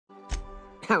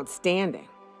Outstanding.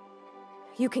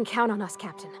 You can count on us,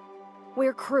 Captain.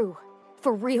 We're crew.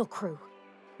 For real crew.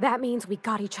 That means we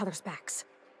got each other's backs.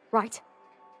 Right?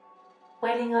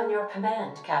 Waiting on your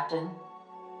command, Captain.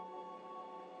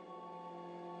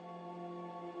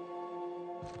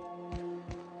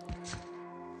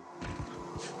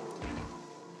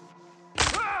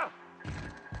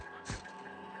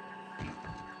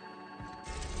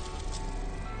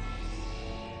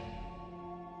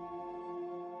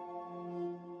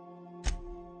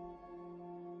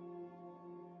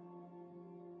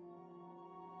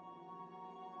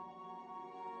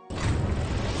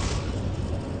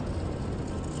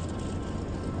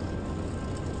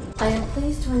 I am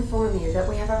pleased to inform you that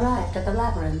we have arrived at the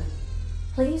labyrinth.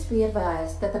 Please be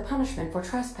advised that the punishment for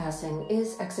trespassing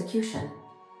is execution.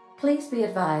 Please be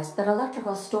advised that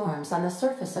electrical storms on the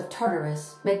surface of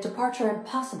Tartarus make departure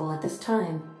impossible at this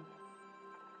time.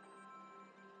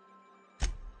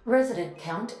 Resident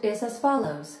count is as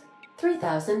follows: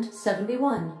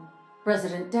 3,071.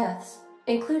 Resident deaths,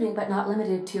 including but not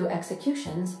limited to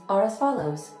executions, are as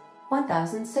follows: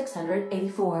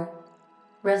 1,684.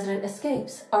 Resident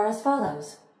escapes are as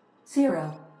follows: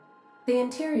 0. The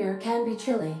interior can be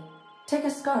chilly. Take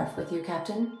a scarf with you,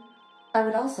 Captain. I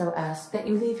would also ask that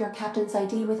you leave your captain's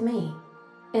ID with me,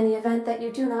 in the event that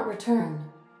you do not return.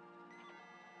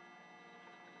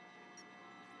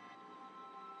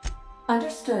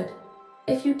 Understood.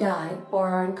 If you die or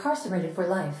are incarcerated for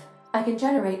life, I can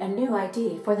generate a new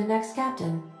ID for the next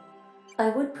captain. I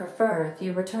would prefer if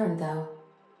you return, though.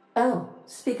 Oh,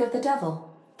 speak of the devil.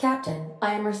 Captain,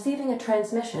 I am receiving a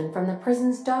transmission from the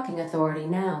prison's docking authority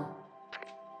now.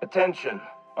 Attention,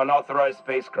 unauthorized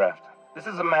spacecraft. This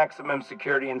is a maximum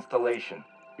security installation.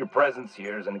 Your presence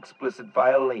here is an explicit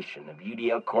violation of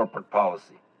UDL corporate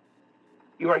policy.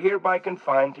 You are hereby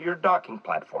confined to your docking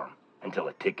platform until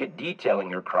a ticket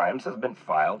detailing your crimes has been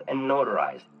filed and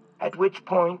notarized, at which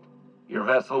point your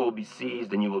vessel will be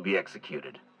seized and you will be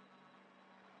executed.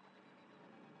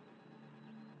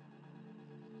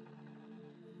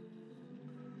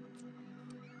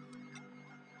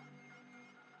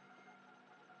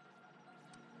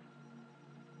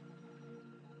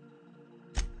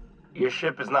 Your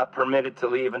ship is not permitted to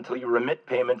leave until you remit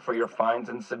payment for your fines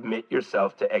and submit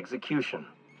yourself to execution.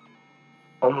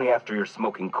 Only after your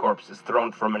smoking corpse is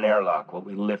thrown from an airlock will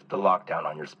we lift the lockdown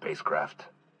on your spacecraft.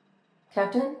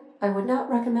 Captain, I would not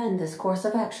recommend this course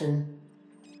of action.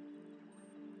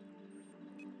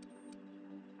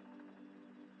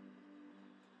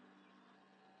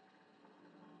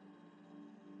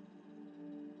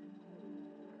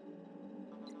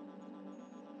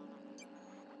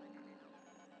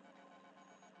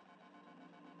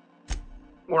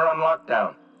 We're on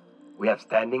lockdown. We have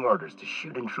standing orders to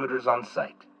shoot intruders on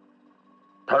sight.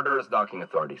 Tartarus Docking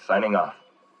Authority, signing off.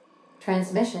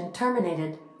 Transmission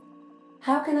terminated.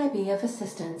 How can I be of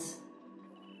assistance?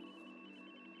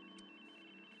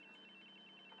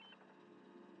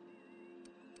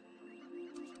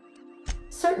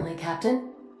 Certainly,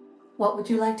 Captain. What would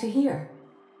you like to hear?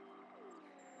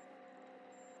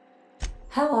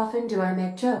 How often do I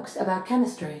make jokes about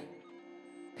chemistry?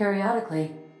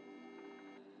 Periodically.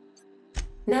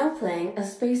 Now playing a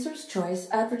Spacer's Choice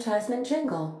advertisement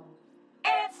jingle.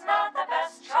 It's not the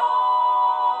best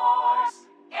choice.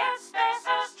 It's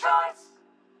Spacer's Choice.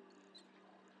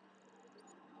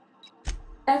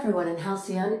 Everyone in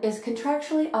Halcyon is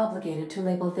contractually obligated to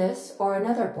label this or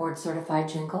another board-certified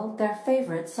jingle their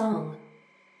favorite song.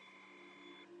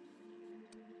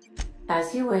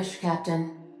 As you wish,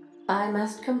 Captain. I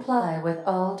must comply with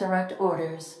all direct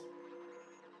orders.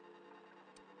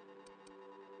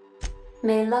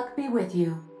 May luck be with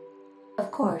you. Of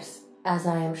course, as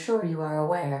I am sure you are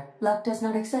aware, luck does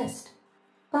not exist.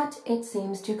 But it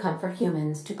seems to comfort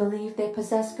humans to believe they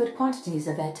possess good quantities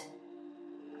of it.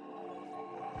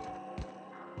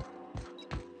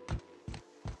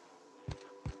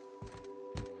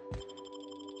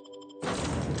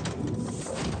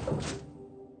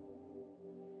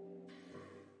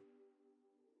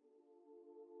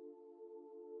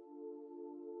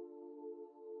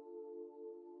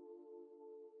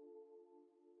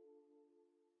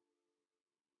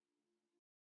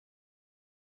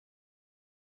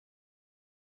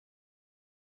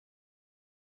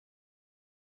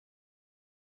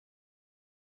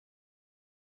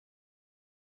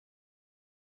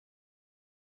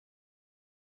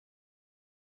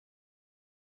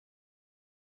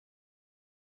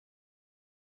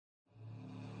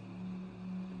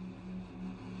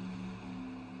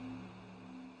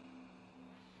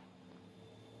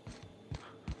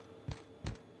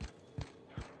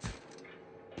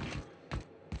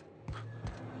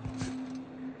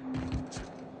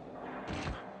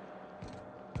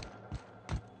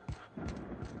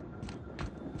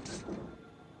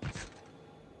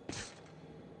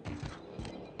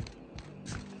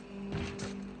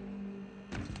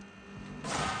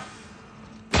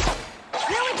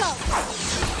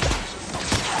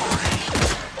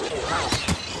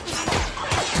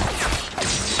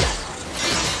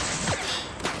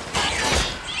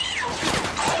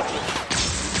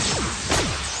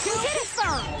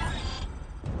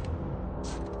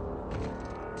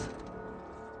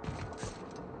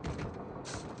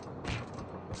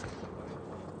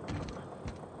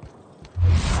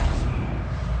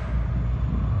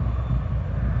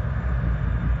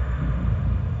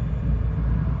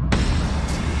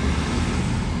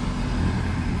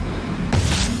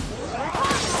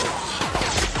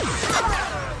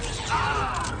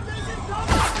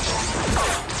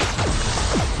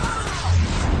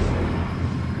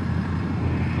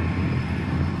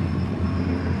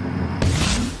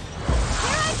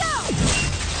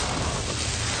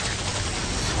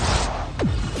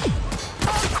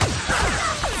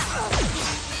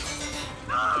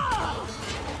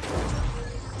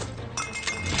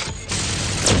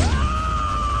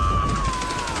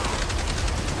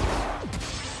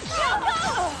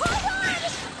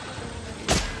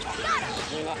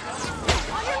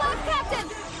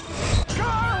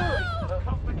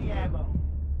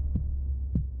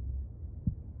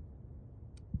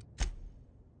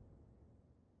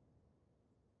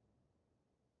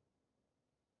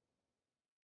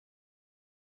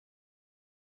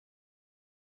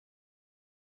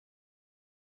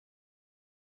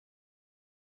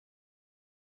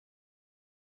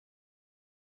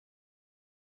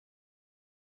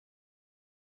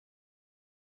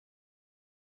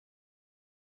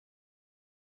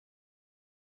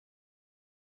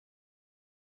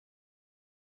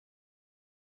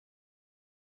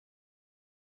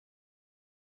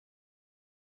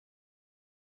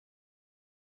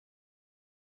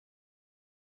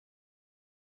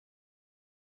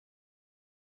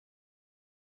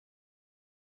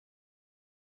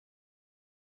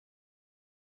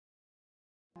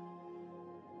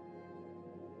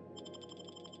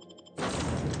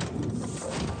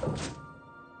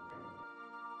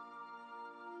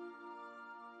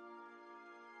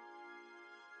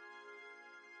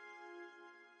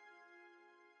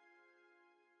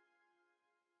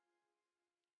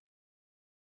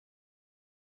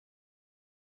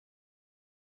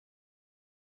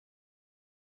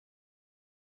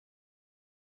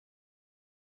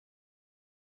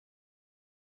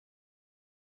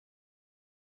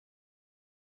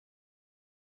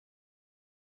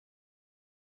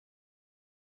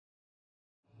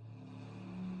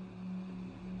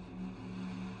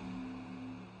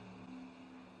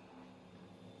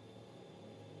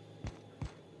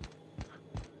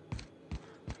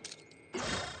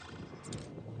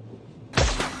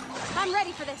 I'm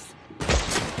ready for this.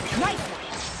 Nice one.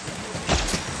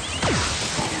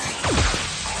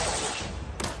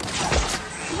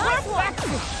 Nice one.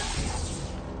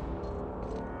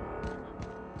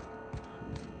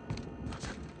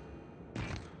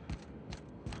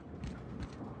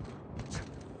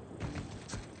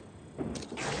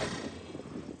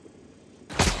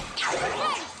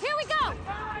 Okay, here we go.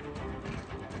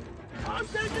 I'm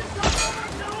taking some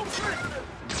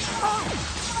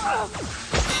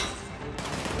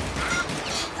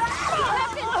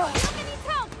Captain, Luca needs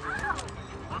help.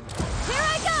 Here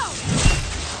I go.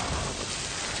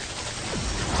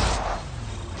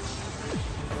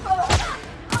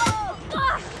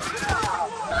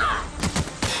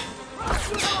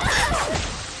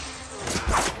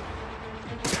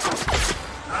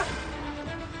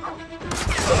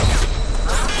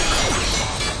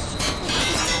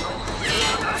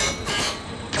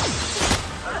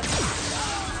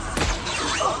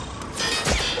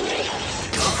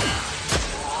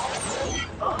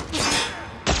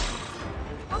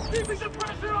 keeping the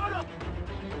pressure on him!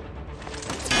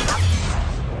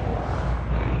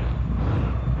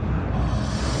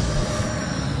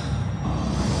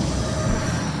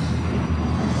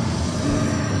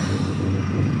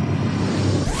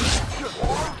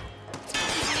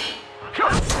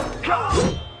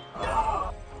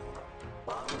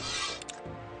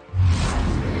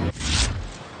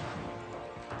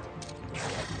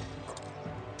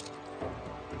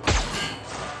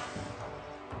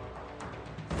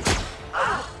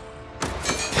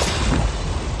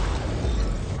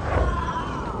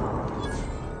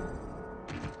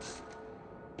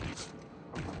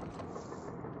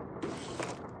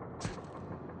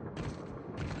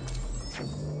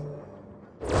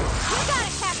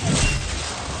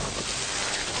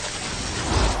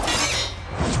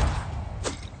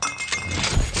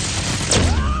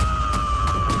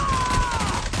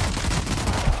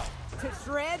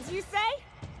 Shreds, you say?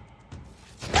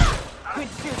 Good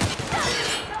shooting.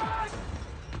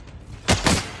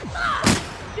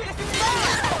 This is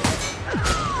bad.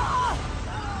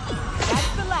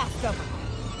 That's the last of them.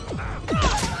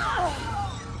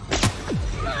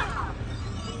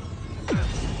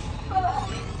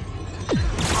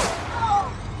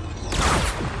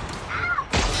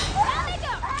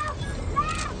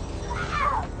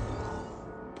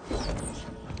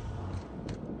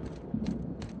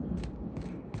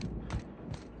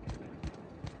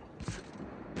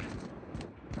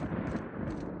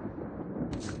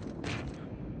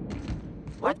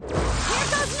 What? Here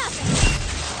goes nothing!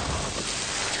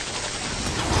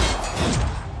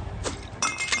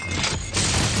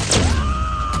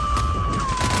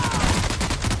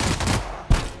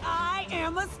 I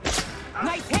am a...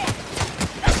 Nice hit!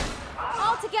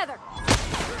 All together!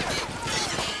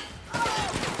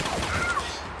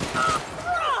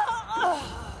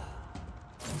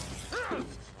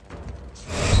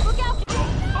 Look out!